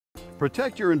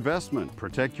Protect your investment,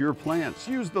 protect your plants.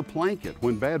 Use the Planket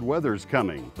when bad weather's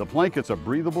coming. The Planket's a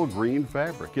breathable green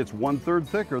fabric. It's 1/3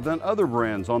 thicker than other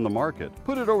brands on the market.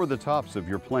 Put it over the tops of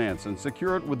your plants and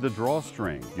secure it with the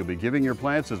drawstring. You'll be giving your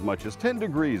plants as much as 10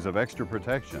 degrees of extra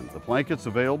protection. The Planket's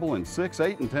available in 6,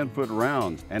 8, and 10-foot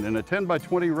rounds and in a 10 by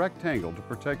 20 rectangle to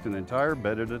protect an entire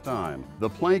bed at a time. The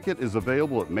Planket is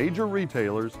available at major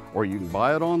retailers, or you can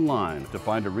buy it online. To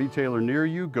find a retailer near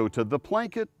you, go to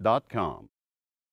theplanket.com.